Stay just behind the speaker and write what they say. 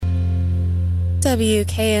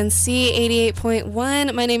WKNC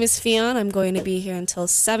 88.1. My name is Fionn. I'm going to be here until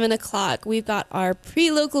 7 o'clock. We've got our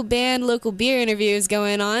pre-local band, local beer interviews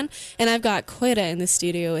going on, and I've got Koida in the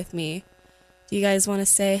studio with me. Do you guys want to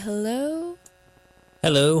say hello?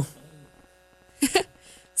 Hello.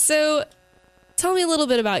 So, tell me a little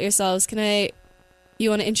bit about yourselves. You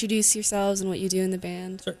want to introduce yourselves and what you do in the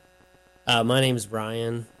band? Sure. My name is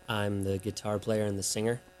Ryan. I'm the guitar player and the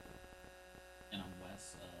singer. And I'm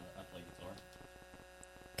Wes. I play guitar.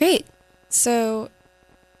 Great. So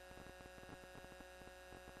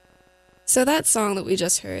that song that we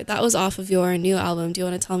just heard, that was off of your new album. Do you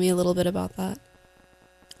want to tell me a little bit about that?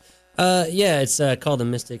 Yeah, it's called The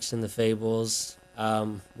Mystics and the Fables.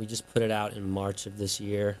 We just put it out in March of this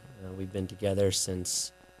year. We've been together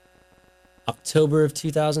since October of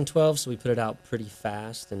 2012, so we put it out pretty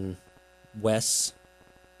fast, and Wes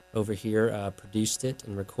over here produced it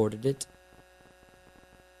and recorded it.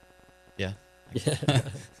 Yeah.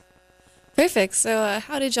 Perfect. So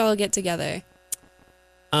how did y'all get together?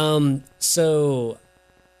 So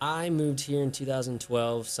I moved here in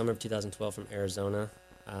 2012, summer of 2012 from Arizona.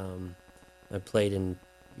 I played in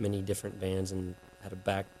many different bands and had a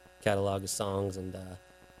back catalog of songs, and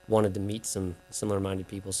wanted to meet some similar-minded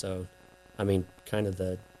people. So, I mean, kind of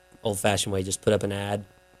the old-fashioned way, just put up an ad,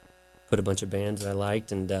 put a bunch of bands that I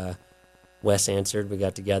liked, and Wes answered. We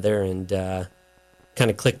got together and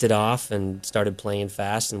kind of clicked it off and started playing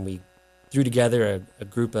fast, and we threw together a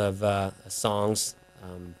group of songs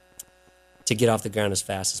to get off the ground as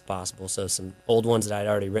fast as possible. So some old ones that I'd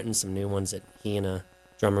already written, some new ones that he and a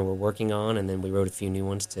drummer were working on, and then we wrote a few new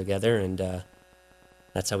ones together, and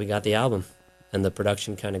that's how we got the album. And the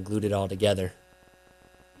production kind of glued it all together.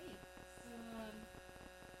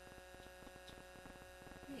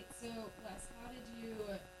 So Wes, how did you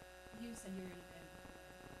said you were in a band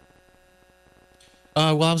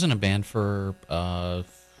before? Well, I was in a band for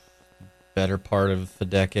better part of a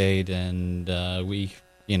decade, and we,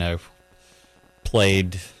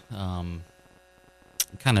 played kind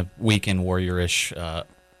of weekend warrior-ish.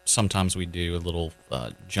 Sometimes we do a little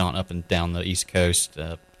jaunt up and down the East Coast,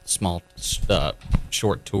 small,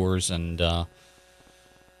 short tours, and had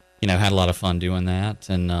a lot of fun doing that.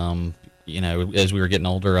 And as we were getting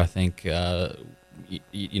older, I think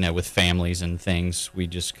with families and things, we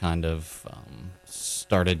just kind of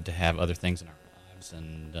started to have other things in our lives,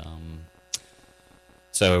 and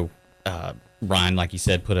so Ryan, like you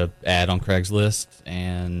said, put an ad on Craigslist,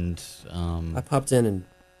 and I popped in and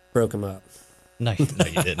broke him up. No, you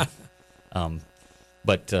didn't.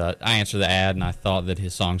 But I answered the ad, and I thought that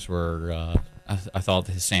his songs were. I thought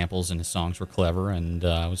that his samples and his songs were clever, and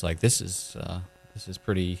I was like, "This is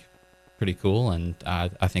pretty cool," and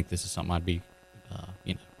I think this is something I'd be,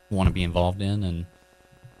 want to be involved in,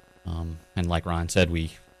 and like Ryan said,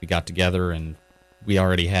 we got together, and we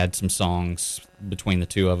already had some songs between the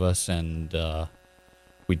two of us, and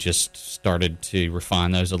we just started to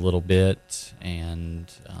refine those a little bit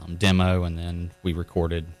and demo, and then we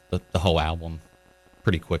recorded the whole album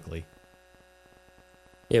pretty quickly.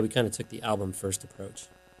 Yeah, we kind of took the album first approach.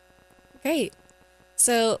 Great.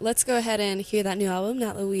 So let's go ahead and hear that new album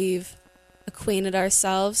now that we've acquainted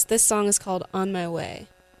ourselves. This song is called On My Way.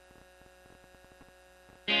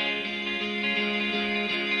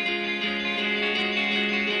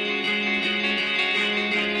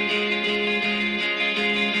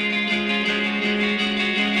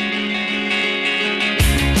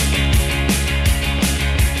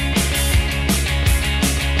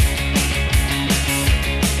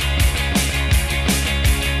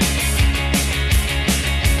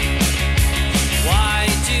 Why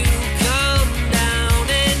do come down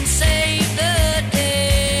and save the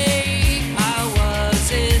day?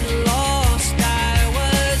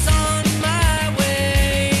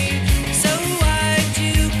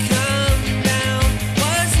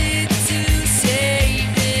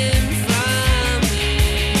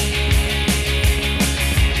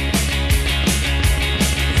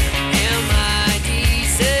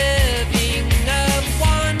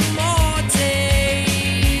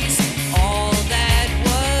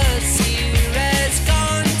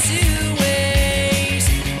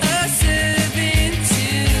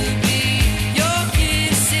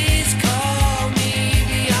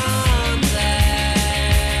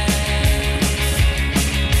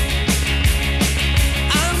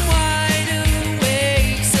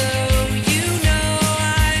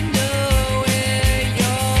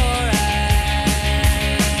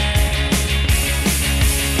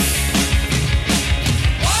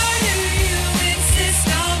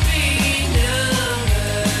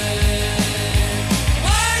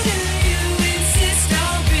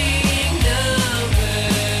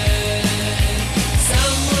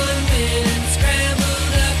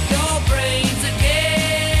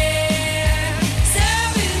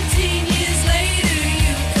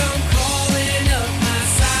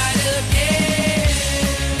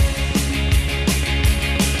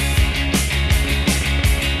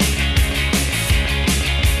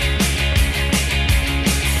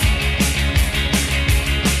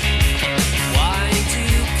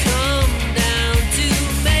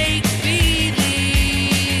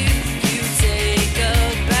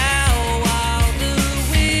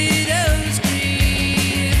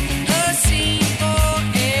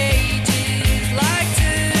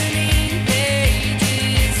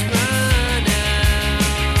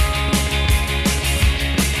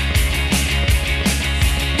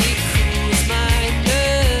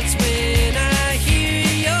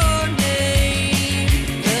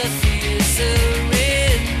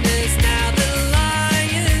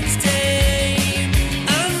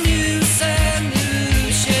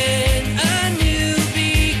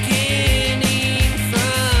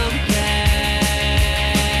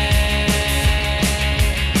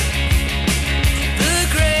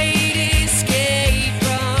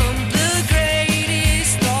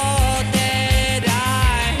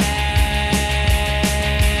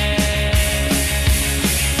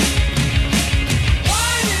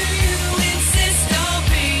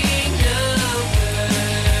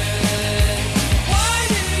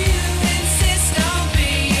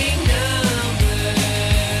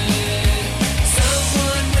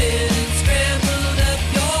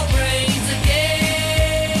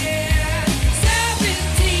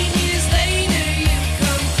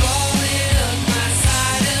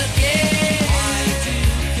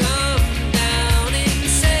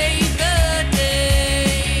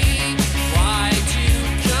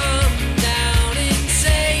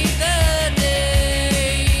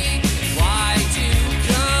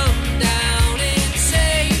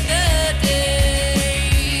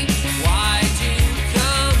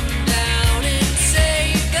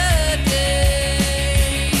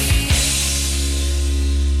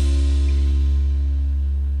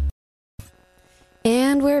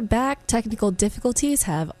 And we're back. Technical difficulties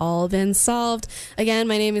have all been solved. Again,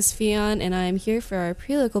 my name is Fionn, and I'm here for our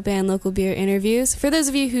pre-local band, local beer interviews. For those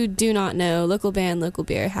of you who do not know, local band, local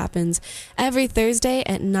beer happens every Thursday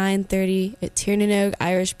at 9:30 at Tiernanog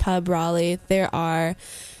Irish Pub, Raleigh. There are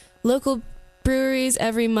local breweries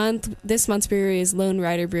every month. This month's brewery is Lone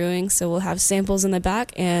Rider Brewing, so we'll have samples in the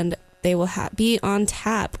back, and they will be on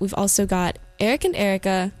tap. We've also got Eric and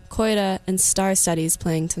Erica, Koida, and Star Studies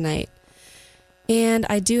playing tonight. And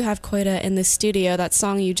I do have Koida in the studio. That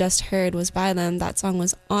song you just heard was by them. That song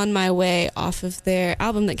was On My Way off of their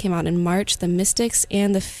album that came out in March, The Mystics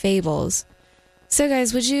and the Fables. So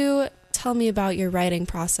guys, would you tell me about your writing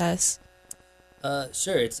process?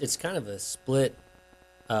 Sure. It's kind of a split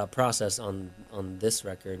process on this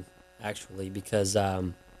record, actually, because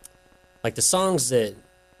like the songs that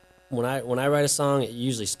when I write a song, it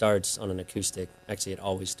usually starts on an acoustic. Actually, it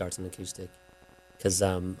always starts on acoustic. Because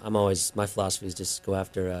my philosophy is just go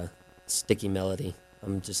after a sticky melody.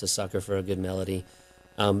 I'm just a sucker for a good melody.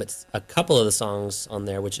 But a couple of the songs on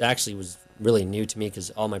there, which actually was really new to me,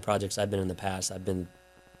 because all my projects I've been in the past, I've been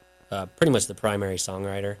pretty much the primary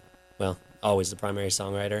songwriter. Well, always the primary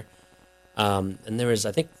songwriter. And there was,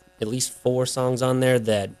 I think, at least 4 songs on there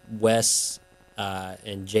that Wes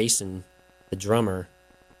and Jason, the drummer,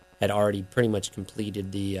 had already pretty much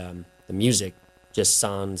completed the music, just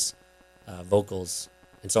sans vocals.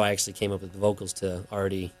 And so I actually came up with the vocals to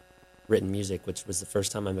already written music, which was the first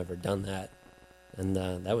time I've ever done that. And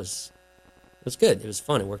it was good. It was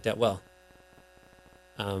fun. It worked out well.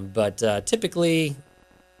 But typically,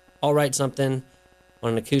 I'll write something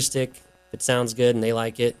on an acoustic. If it sounds good and they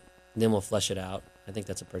like it, then we'll flesh it out. I think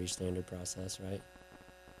that's a pretty standard process, right?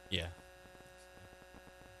 Yeah.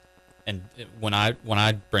 And when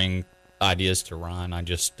I bring ideas to Ryan, I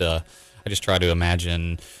just try to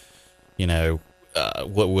imagine,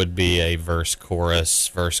 what would be a verse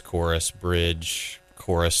chorus bridge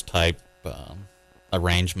chorus type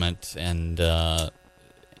arrangement, and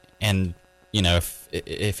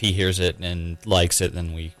if he hears it and likes it,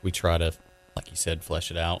 then we try to, like you said,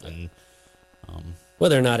 flesh it out. And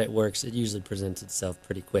whether or not it works, it usually presents itself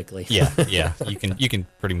pretty quickly. yeah you can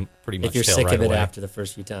pretty much if you're tell sick right of it away. after the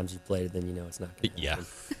first few times you've played it, then you know it's not going to happen.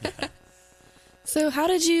 Yeah. So how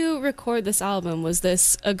did you record this album? Was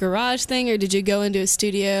this a garage thing, or did you go into a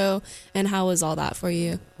studio, and how was all that for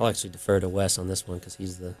you? I'll actually defer to Wes on this one because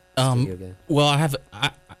he's the studio guy. Well, I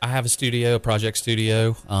have a studio, a project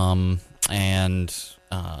studio, and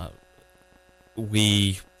I'm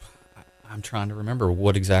trying to remember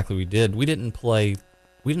what exactly we did. We didn't play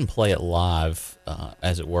it live,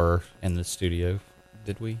 as it were, in the studio,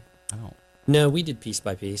 did we? I don't. No, we did piece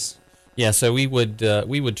by piece. Yeah, so we would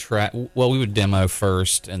demo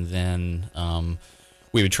first, and then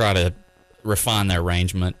we would try to refine the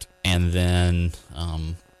arrangement, and then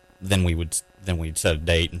we'd set a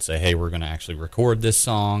date and say, hey, we're going to actually record this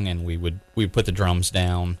song, and we'd put the drums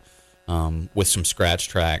down with some scratch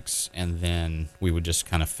tracks, and then we would just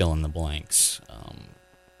kind of fill in the blanks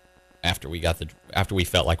after we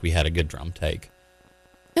felt like we had a good drum take.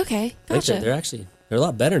 Okay, gotcha. They're a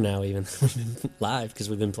lot better now, even live, because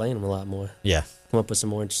we've been playing them a lot more. Yeah. Come up with some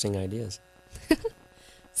more interesting ideas.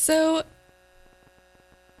 So,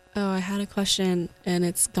 I had a question, and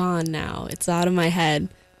it's gone now. It's out of my head.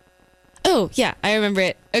 Oh, yeah, I remember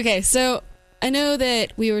it. Okay, so I know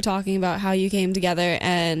that we were talking about how you came together,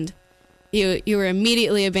 and you were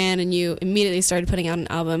immediately a band, and you immediately started putting out an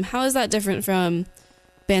album. How is that different from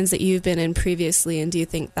bands that you've been in previously, and do you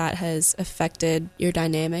think that has affected your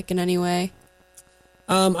dynamic in any way?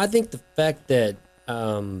 I think the fact that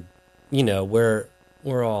we're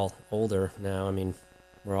all older now. I mean,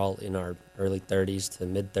 we're all in our early 30s to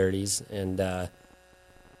mid 30s, and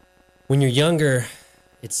when you're younger,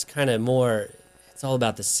 it's kind of more. It's all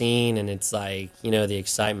about the scene, and it's like the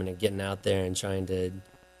excitement of getting out there and trying to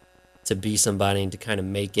be somebody and to kind of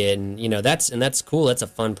make it, and that's cool. That's a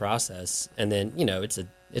fun process, and then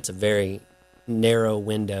it's a very narrow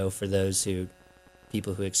window for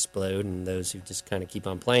people who explode and those who just kind of keep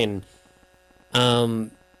on playing. I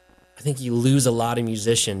think you lose a lot of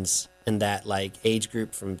musicians in that like age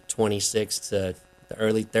group from 26 to the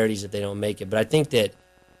early 30s if they don't make it. But I think that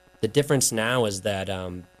the difference now is that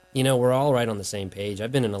we're all right on the same page.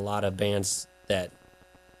 I've been in a lot of bands that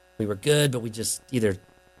we were good, but we just either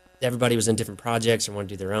everybody was in different projects or wanted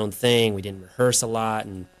to do their own thing. We didn't rehearse a lot,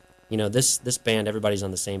 and this band, everybody's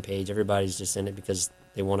on the same page. Everybody's just in it because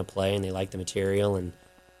they want to play and they like the material and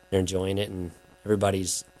they're enjoying it, and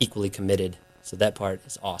everybody's equally committed. So that part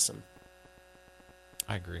is awesome.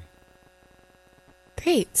 I agree.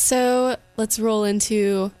 Great. So let's roll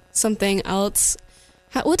into something else.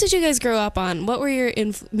 What did you guys grow up on? What were your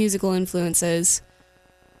musical influences?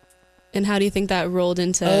 And how do you think that rolled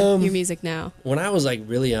into your music now? When I was like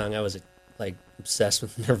really young, I was like obsessed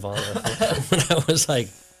with Nirvana when I was like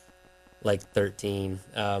 13.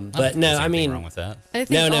 But no, I mean, wrong with that. I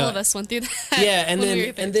think all of us went through that. Yeah, and when then we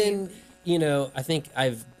were 13. you know, I think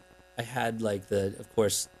I had like of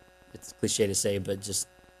course, it's cliche to say, but just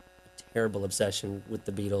a terrible obsession with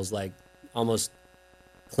the Beatles, like almost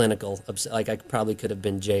clinical. Like I probably could have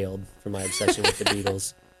been jailed for my obsession with the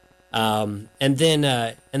Beatles. And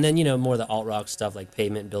then you know, more of the alt rock stuff like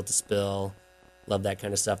Pavement, Built to Spill, love that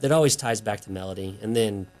kind of stuff. That always ties back to melody. And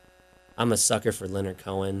then I'm a sucker for Leonard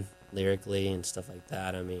Cohen lyrically and stuff like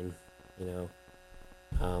that. I mean, you know,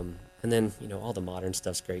 and then you know, all the modern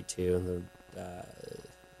stuff's great too. And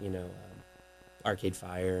you know, Arcade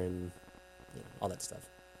Fire and you know, all that stuff.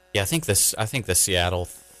 Yeah, I think the Seattle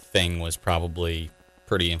thing was probably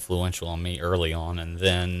pretty influential on me early on, and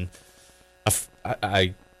then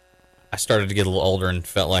I started to get a little older and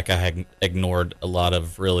felt like I had ignored a lot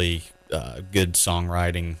of really good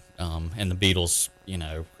songwriting. And the Beatles, you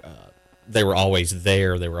know, they were always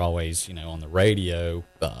there. They were always, you know, on the radio.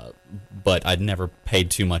 But I'd never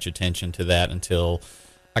paid too much attention to that until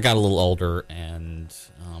I got a little older, and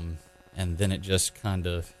then it just kind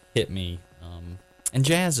of hit me. And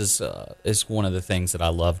jazz is one of the things that I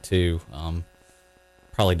love too.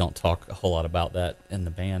 Probably don't talk a whole lot about that in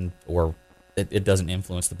the band, or it doesn't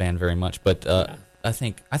influence the band very much. But I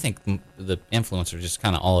think the influences are just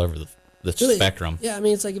kind of all over the Really, spectrum. Yeah, I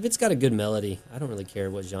mean, it's like if it's got a good melody, I don't really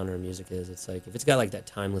care what genre of music it is. It's like if it's got like that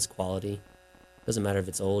timeless quality, doesn't matter if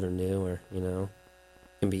it's old or new, or you know,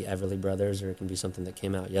 it can be Everly Brothers or it can be something that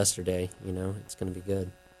came out yesterday. You know, it's going to be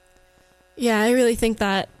good. Yeah, I really think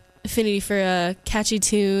that affinity for a catchy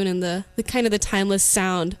tune and the kind of the timeless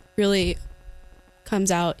sound really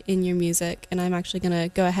comes out in your music. And I'm actually going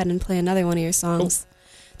to go ahead and play another one of your songs.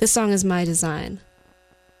 Cool. This song is My Design.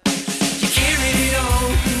 You carried it all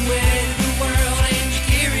the way to the world, and you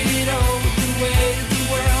carried it all the way to the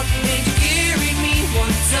world, and you carried me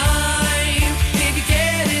one time. If you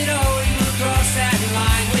get it all, you will cross that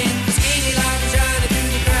line. When the skinny light was shining through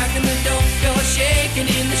the crack in the door, you're shaking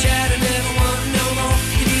in the shadow, never want no more.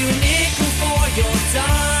 Give you a nickel for your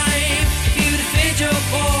time. If you'd have fit your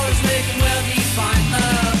pores, making well-defined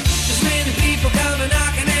love. There's many people coming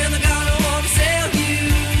knocking and they're gonna want to sell you.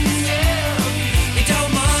 You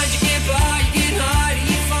don't mind, you get by, you get high,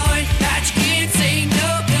 you find that you can't say no,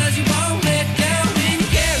 cause you won't let go. And you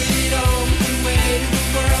carried it on the way to the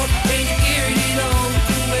world, and you carried it on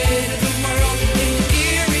the way to the world, and you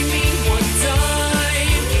carried me one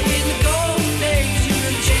time. In the golden days, you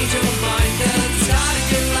really changed your mind, cause the start of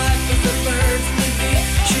your life with the birds and the bees.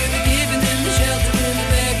 Should be giving them the shelter and the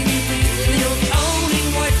begging you please, and you'll be owning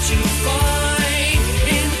what you find.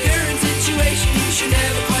 In the current situation, you should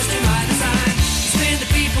never question my design. It's when the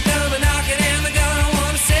people come and knocking and they're gonna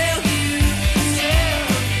wanna sell you.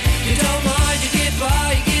 You don't mind, you get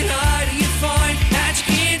by, you get high, till you find that you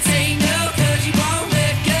can't say no, cause you won't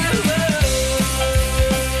let go.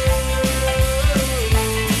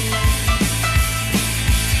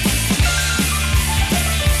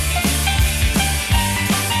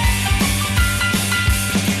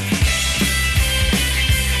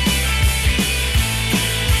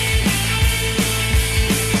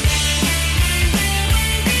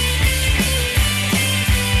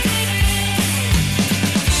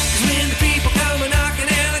 Cause when the people come and knocking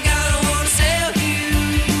and they're gonna wanna sell you.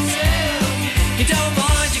 You don't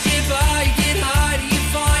mind, you get by, you get high, till you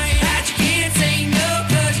find that you can't say no,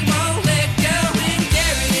 cause you won't let go. And you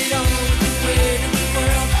carried it on the way to the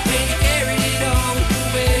world, and you carried it on the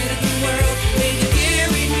way to the world, and you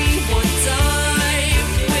carried me one time.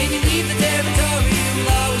 When you leave the territory, you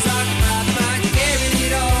will always occupy the mind. You carried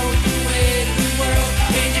it on the way to the world,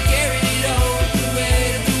 and you carried it on the way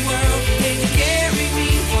to the world, and you carried me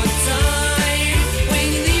one time. When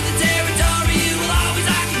you leave the territory, you will always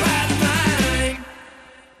occupy the mind.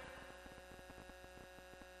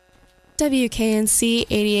 WKNC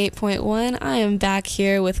 88.1. I am back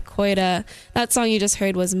here with Koida. That song you just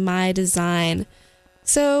heard was My Design.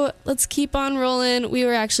 So let's keep on rolling. We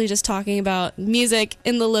were actually just talking about music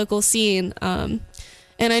in the local scene. And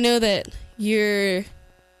I know that you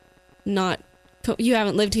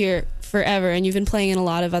haven't lived here forever and you've been playing in a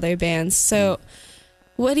lot of other bands. So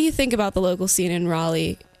what do you think about the local scene in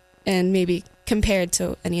Raleigh and maybe compared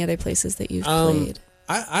to any other places that you've played?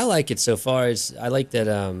 I like it so far. I like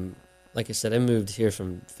that. Like I said, I moved here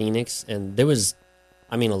from Phoenix, and there was,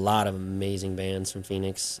 I mean, a lot of amazing bands from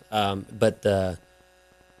Phoenix. But the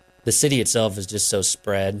city itself is just so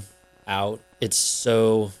spread out.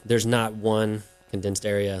 There's not one condensed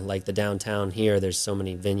area like the downtown here. There's so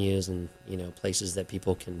many venues and places that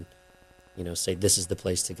people can say this is the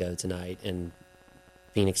place to go tonight. And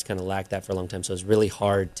Phoenix kind of lacked that for a long time, so it was really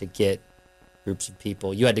hard to get groups of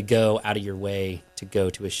people. You had to go out of your way to go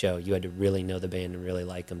to a show. You had to really know the band and really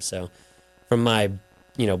like them. So from my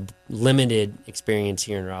limited experience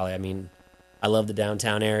here in Raleigh, I mean, I love the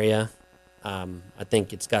downtown area. I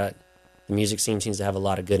think it's got the music scene seems to have a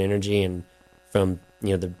lot of good energy, and from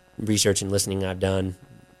the research and listening I've done,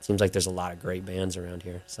 it seems like there's a lot of great bands around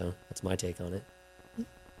here. So that's my take on it.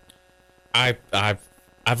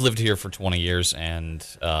 I've lived here for 20 years, and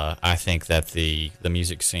I think that the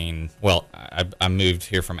music scene. Well, I moved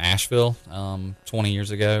here from Asheville 19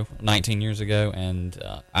 years ago, and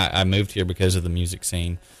I moved here because of the music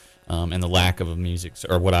scene and the lack of a music,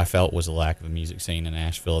 or what I felt was a lack of a music scene in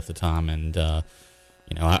Asheville at the time. And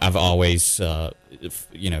I've always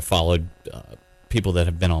followed people that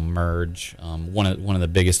have been on Merge. One of the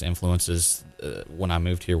biggest influences when I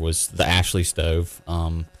moved here was the Ashley Stove,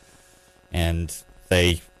 and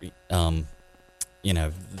they, I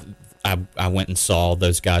went and saw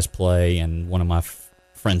those guys play, and one of my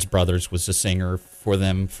friend's brothers was a singer for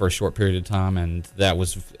them for a short period of time, and that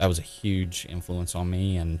was a huge influence on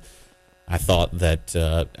me. And I thought that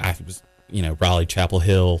I was, Raleigh Chapel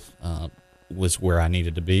Hill was where I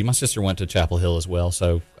needed to be. My sister went to Chapel Hill as well,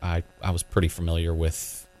 so I was pretty familiar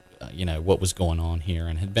with, what was going on here,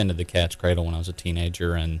 and had been to the Cat's Cradle when I was a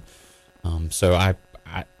teenager, and so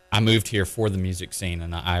I moved here for the music scene,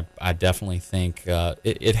 and I definitely think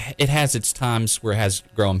it has its times where it has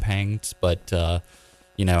growing pains, but I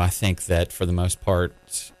think that for the most part,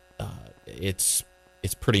 it's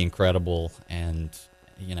pretty incredible, and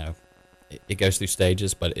it goes through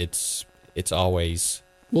stages, but it's always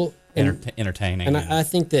entertaining. And I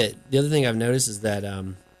think that the other thing I've noticed is that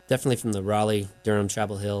definitely from the Raleigh, Durham,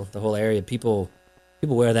 Chapel Hill, the whole area, people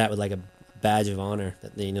wear that with like a badge of honor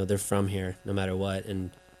that they're from here no matter what.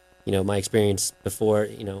 And my experience before,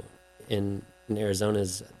 in Arizona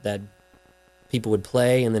is that people would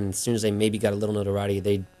play, and then as soon as they maybe got a little notoriety,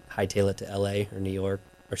 they'd hightail it to L.A. or New York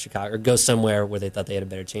or Chicago, or go somewhere where they thought they had a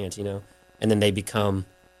better chance, and then they become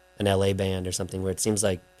an L.A. band or something, where it seems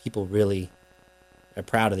like people really are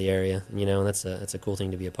proud of the area, and that's a cool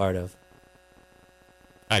thing to be a part of.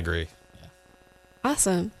 I agree. Yeah.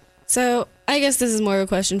 Awesome. So I guess this is more of a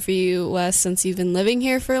question for you, Wes, since you've been living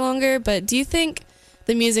here for longer, but do you think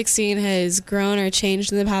the music scene has grown or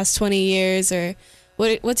changed in the past 20 years, or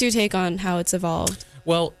what's your take on how it's evolved?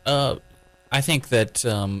 Well, I think that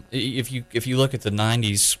if you look at the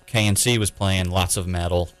 90s, KNC was playing lots of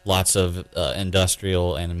metal, lots of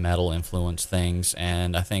industrial and metal influenced things,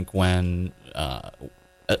 and I think when at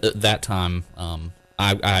that time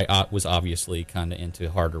I was obviously kind of into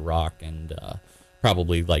harder rock and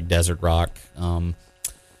probably like desert rock.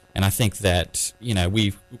 And I think that,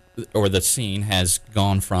 the scene has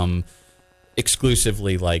gone from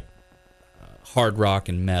exclusively like hard rock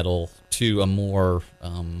and metal to a more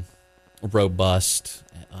robust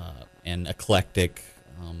and eclectic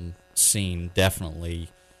scene. Definitely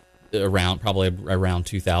probably around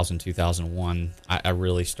 2000, 2001, I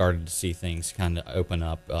really started to see things kind of open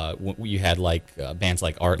up. You had like bands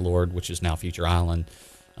like Art Lord, which is now Future Island,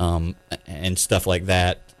 and stuff like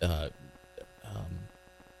that.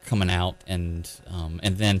 Coming out, and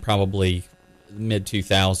then probably mid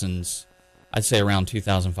 2000s, I'd say around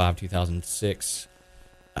 2005, 2006,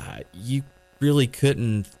 you really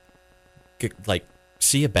couldn't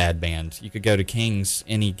see a bad band. You could go to King's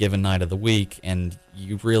any given night of the week, and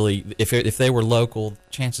you really, if they were local,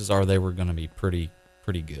 chances are they were going to be pretty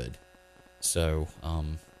good. So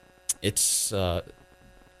it's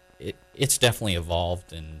definitely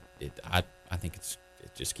evolved, and I think it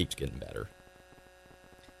just keeps getting better.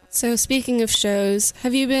 So speaking of shows,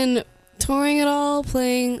 have you been touring at all,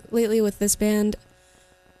 playing lately with this band?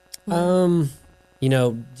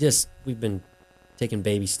 Just we've been taking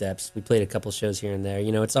baby steps. We played a couple shows here and there.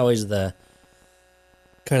 It's always the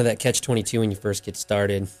kind of that catch-22 when you first get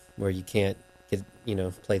started, where you can't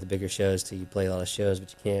play the bigger shows till you play a lot of shows,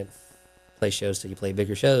 but you can't play shows till you play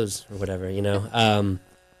bigger shows or whatever,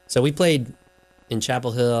 So we played in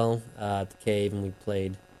Chapel Hill at the Cave, and we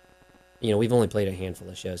played. We've only played a handful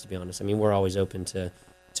of shows, to be honest. I mean, we're always open to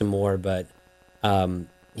more, but,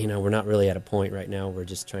 we're not really at a point right now. We're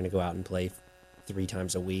just trying to go out and play 3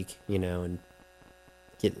 times a week, and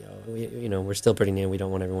get, we're still pretty new. We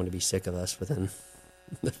don't want everyone to be sick of us within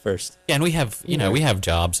the first. Yeah, and we have, we have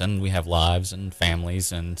jobs, and we have lives and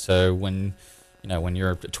families, and so when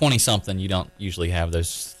you're 20-something, you don't usually have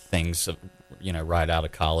those things, right out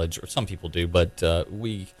of college, or some people do, but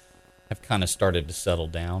we have kind of started to settle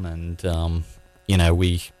down, and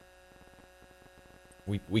we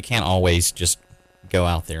can't always just go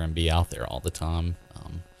out there and be out there all the time.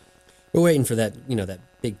 We're waiting for that, that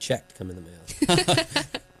big check to come in the mail.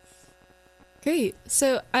 Great.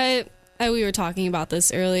 So we were talking about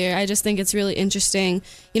this earlier. I just think it's really interesting.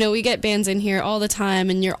 We get bands in here all the time,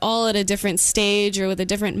 and you're all at a different stage or with a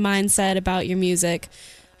different mindset about your music.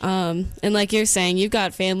 And like you're saying, you've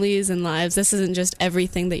got families and lives. This isn't just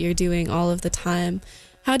everything that you're doing all of the time.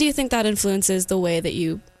 How do you think that influences the way that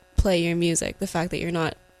you play your music? The fact that you're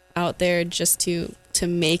not out there just to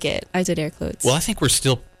make it. I did air quotes. Well, I think we're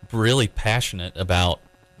still really passionate about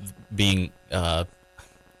being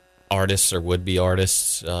artists or would-be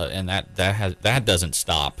artists, and that doesn't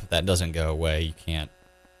stop. That doesn't go away. You can't.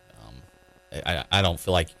 I don't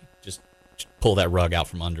feel like just pull that rug out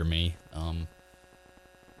from under me.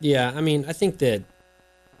 Yeah, I mean, I think that,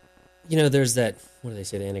 there's that, what do they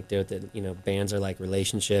say, the anecdote that, bands are like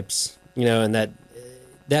relationships, and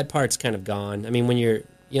that part's kind of gone. I mean, when you're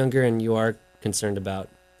younger and you are concerned about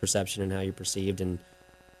perception and how you're perceived, and,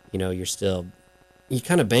 you're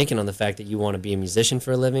kind of banking on the fact that you want to be a musician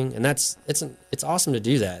for a living, and it's awesome to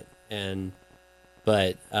do that.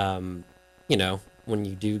 But when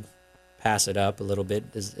you do pass it up a little bit,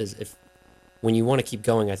 when you want to keep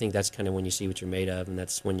going, I think that's kind of when you see what you're made of, and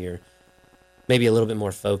that's when you're maybe a little bit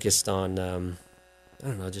more focused on, I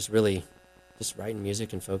don't know, just writing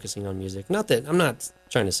music and focusing on music. Not that I'm not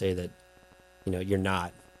trying to say that, you're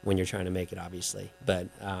not when you're trying to make it, obviously, but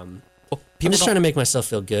I'm just trying to make myself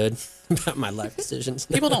feel good about my life decisions.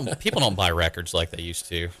 People don't buy records like they used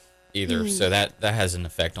to either, so that has an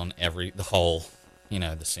effect on the whole,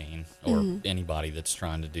 the scene or anybody that's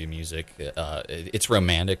trying to do music. It's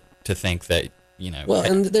romantic to think that, Well,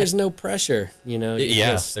 and there's no pressure,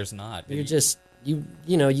 Yes, there's not. You're just you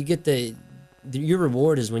get your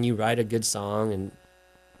reward is when you write a good song, and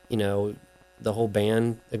the whole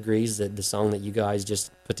band agrees that the song that you guys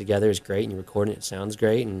just put together is great, and you record it sounds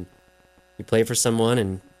great, and you play it for someone,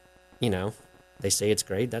 and they say it's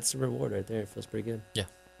great. That's the reward right there. It feels pretty good. Yeah.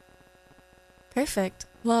 Perfect.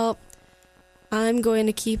 Well, I'm going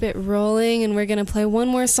to keep it rolling, and we're going to play one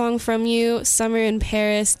more song from you, Summer in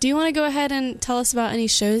Paris. Do you want to go ahead and tell us about any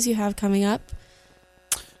shows you have coming up?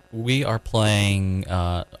 We are playing,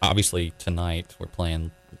 obviously tonight, we're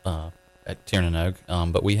playing at Tiernan Oak,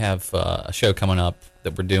 but we have a show coming up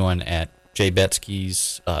that we're doing at Jay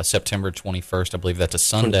Betsky's September 21st. I believe that's a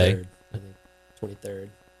Sunday. 23rd, I think. 23rd.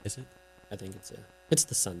 Is it? I think it's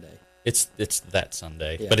the Sunday. It's that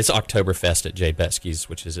Sunday, Yeah. but it's Oktoberfest at Jay Betsky's,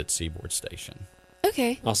 which is at Seaboard Station.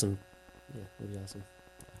 Okay. Awesome. Yeah, it'll be awesome.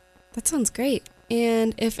 That sounds great.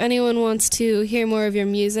 And if anyone wants to hear more of your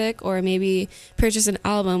music or maybe purchase an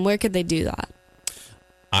album, where could they do that?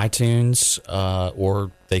 iTunes,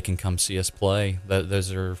 or they can come see us play.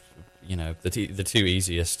 Those are, the two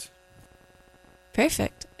easiest.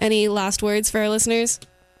 Perfect. Any last words for our listeners?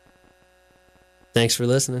 Thanks for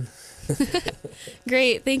listening.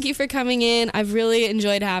 Great. Thank you for coming in. I've really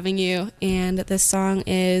enjoyed having you. And this song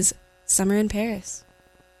is Summer in Paris.